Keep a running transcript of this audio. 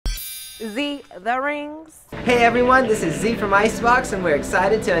Z, the rings. Hey everyone, this is Z from Icebox, and we're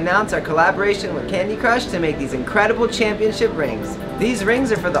excited to announce our collaboration with Candy Crush to make these incredible championship rings. These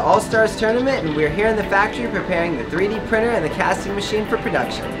rings are for the All-Stars tournament, and we're here in the factory preparing the 3D printer and the casting machine for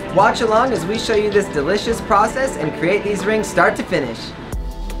production. Watch along as we show you this delicious process and create these rings start to finish.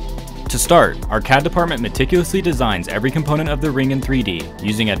 To start, our CAD department meticulously designs every component of the ring in 3D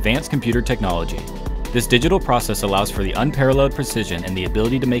using advanced computer technology. This digital process allows for the unparalleled precision and the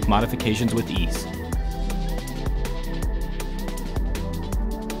ability to make modifications with ease.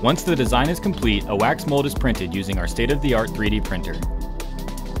 Once the design is complete, a wax mold is printed using our state-of-the-art 3D printer.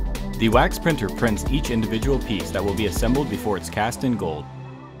 The wax printer prints each individual piece that will be assembled before it's cast in gold.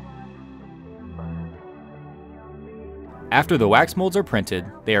 After the wax molds are printed,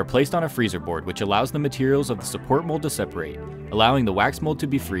 they are placed on a freezer board, which allows the materials of the support mold to separate, allowing the wax mold to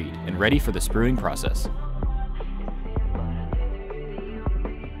be freed and ready for the spruing process.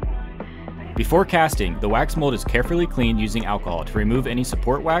 Before casting, the wax mold is carefully cleaned using alcohol to remove any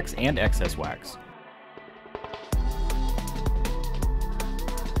support wax and excess wax.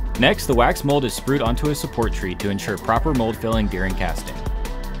 Next, the wax mold is sprued onto a support tree to ensure proper mold filling during casting.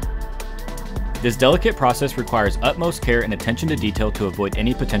 This delicate process requires utmost care and attention to detail to avoid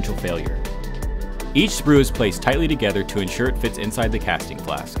any potential failure. Each sprue is placed tightly together to ensure it fits inside the casting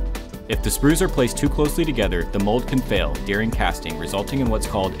flask. If the sprues are placed too closely together, the mold can fail during casting, resulting in what's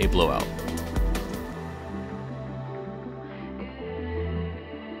called a blowout.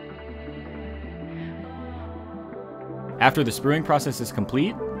 After the spruing process is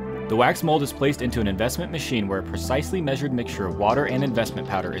complete, the wax mold is placed into an investment machine where a precisely measured mixture of water and investment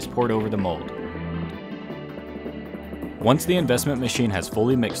powder is poured over the mold. Once the investment machine has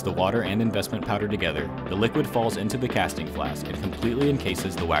fully mixed the water and investment powder together, the liquid falls into the casting flask and completely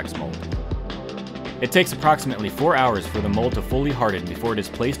encases the wax mold. It takes approximately 4 hours for the mold to fully harden before it is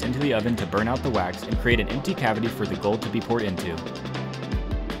placed into the oven to burn out the wax and create an empty cavity for the gold to be poured into.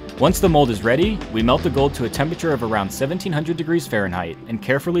 Once the mold is ready, we melt the gold to a temperature of around 1700 degrees Fahrenheit and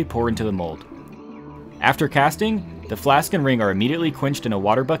carefully pour into the mold. After casting, the flask and ring are immediately quenched in a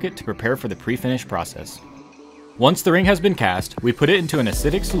water bucket to prepare for the pre-finish process. Once the ring has been cast, we put it into an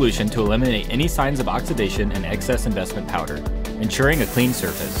acidic solution to eliminate any signs of oxidation and excess investment powder, ensuring a clean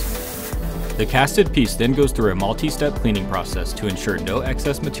surface. The casted piece then goes through a multi-step cleaning process to ensure no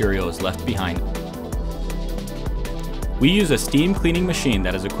excess material is left behind. We use a steam cleaning machine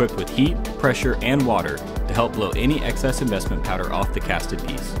that is equipped with heat, pressure, and water to help blow any excess investment powder off the casted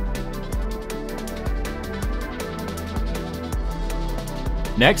piece.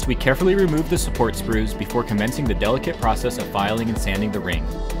 Next, we carefully remove the support sprues before commencing the delicate process of filing and sanding the ring.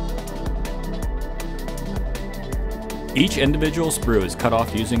 Each individual sprue is cut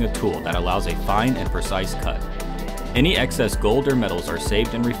off using a tool that allows a fine and precise cut. Any excess gold or metals are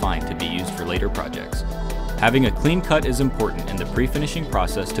saved and refined to be used for later projects. Having a clean cut is important in the pre-finishing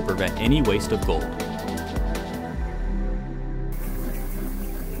process to prevent any waste of gold.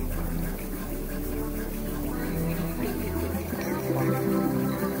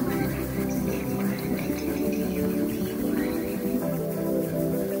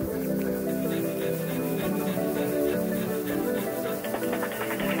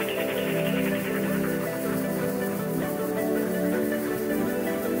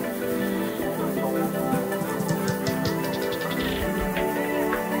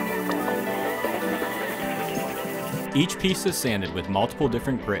 Each piece is sanded with multiple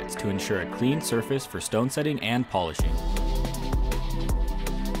different grits to ensure a clean surface for stone setting and polishing.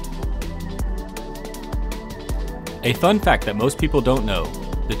 A fun fact that most people don't know,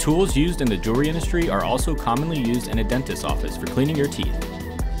 the tools used in the jewelry industry are also commonly used in a dentist's office for cleaning your teeth.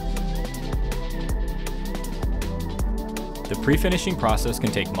 The pre-finishing process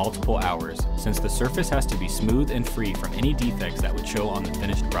can take multiple hours, since the surface has to be smooth and free from any defects that would show on the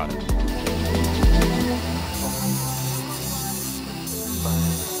finished product.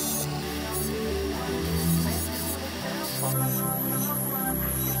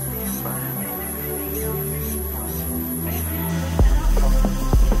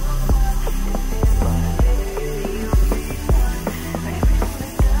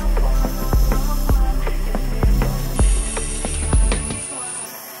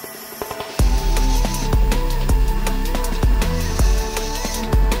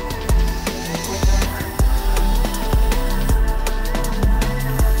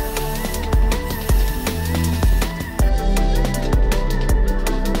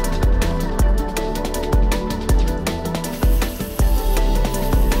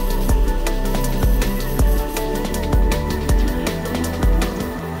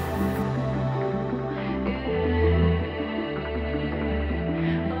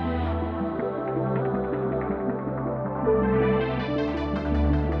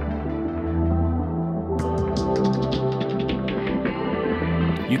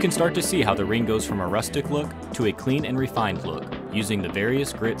 You can start to see how the ring goes from a rustic look to a clean and refined look, using the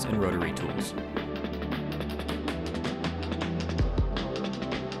various grits and rotary tools.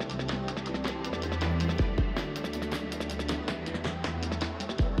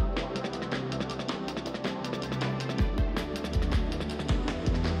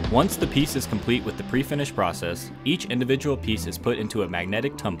 Once the piece is complete with the pre-finish process, each individual piece is put into a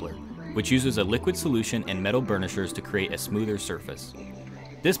magnetic tumbler, which uses a liquid solution and metal burnishers to create a smoother surface.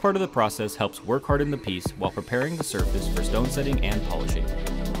 This part of the process helps work harden the piece while preparing the surface for stone setting and polishing.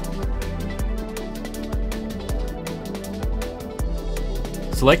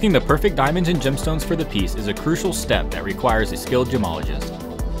 Selecting the perfect diamonds and gemstones for the piece is a crucial step that requires a skilled gemologist.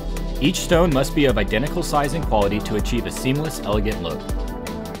 Each stone must be of identical size and quality to achieve a seamless, elegant look.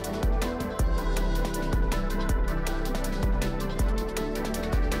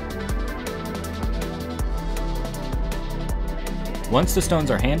 Once the stones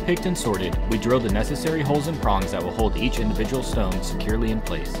are hand-picked and sorted, we drill the necessary holes and prongs that will hold each individual stone securely in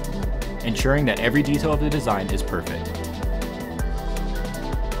place, ensuring that every detail of the design is perfect.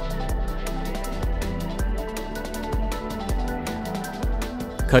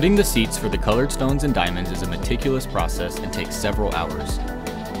 Cutting the seats for the colored stones and diamonds is a meticulous process and takes several hours.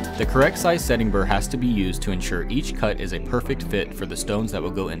 The correct size setting burr has to be used to ensure each cut is a perfect fit for the stones that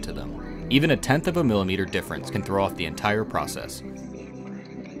will go into them. Even a 1/10 of a millimeter difference can throw off the entire process.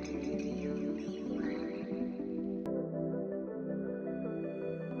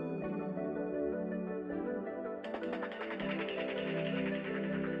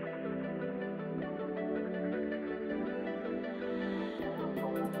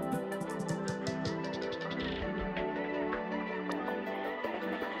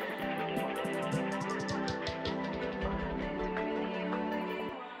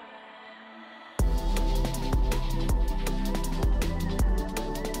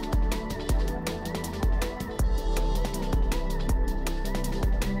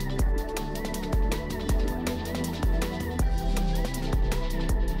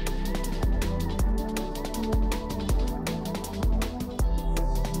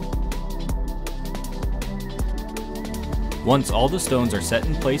 Once all the stones are set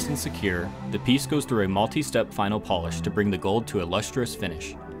in place and secure, the piece goes through a multi-step final polish to bring the gold to a lustrous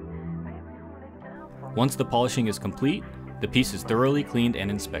finish. Once the polishing is complete, the piece is thoroughly cleaned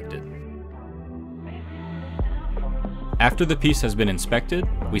and inspected. After the piece has been inspected,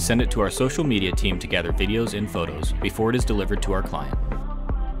 we send it to our social media team to gather videos and photos before it is delivered to our client.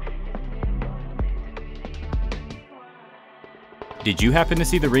 Did you happen to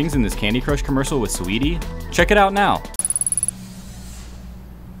see the rings in this Candy Crush commercial with Saweetie? Check it out now!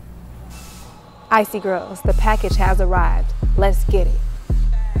 Icy Girls, the package has arrived. Let's get it.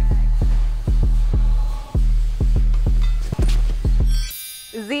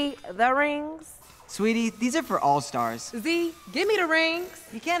 Z, the rings. Sweetie, these are for all-stars. Z, give me the rings.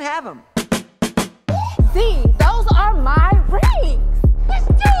 You can't have them. Z, those are my rings. Let's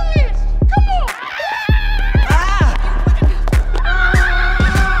do this. Come on.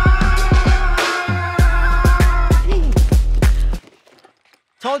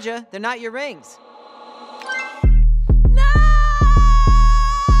 Told you, they're not your rings.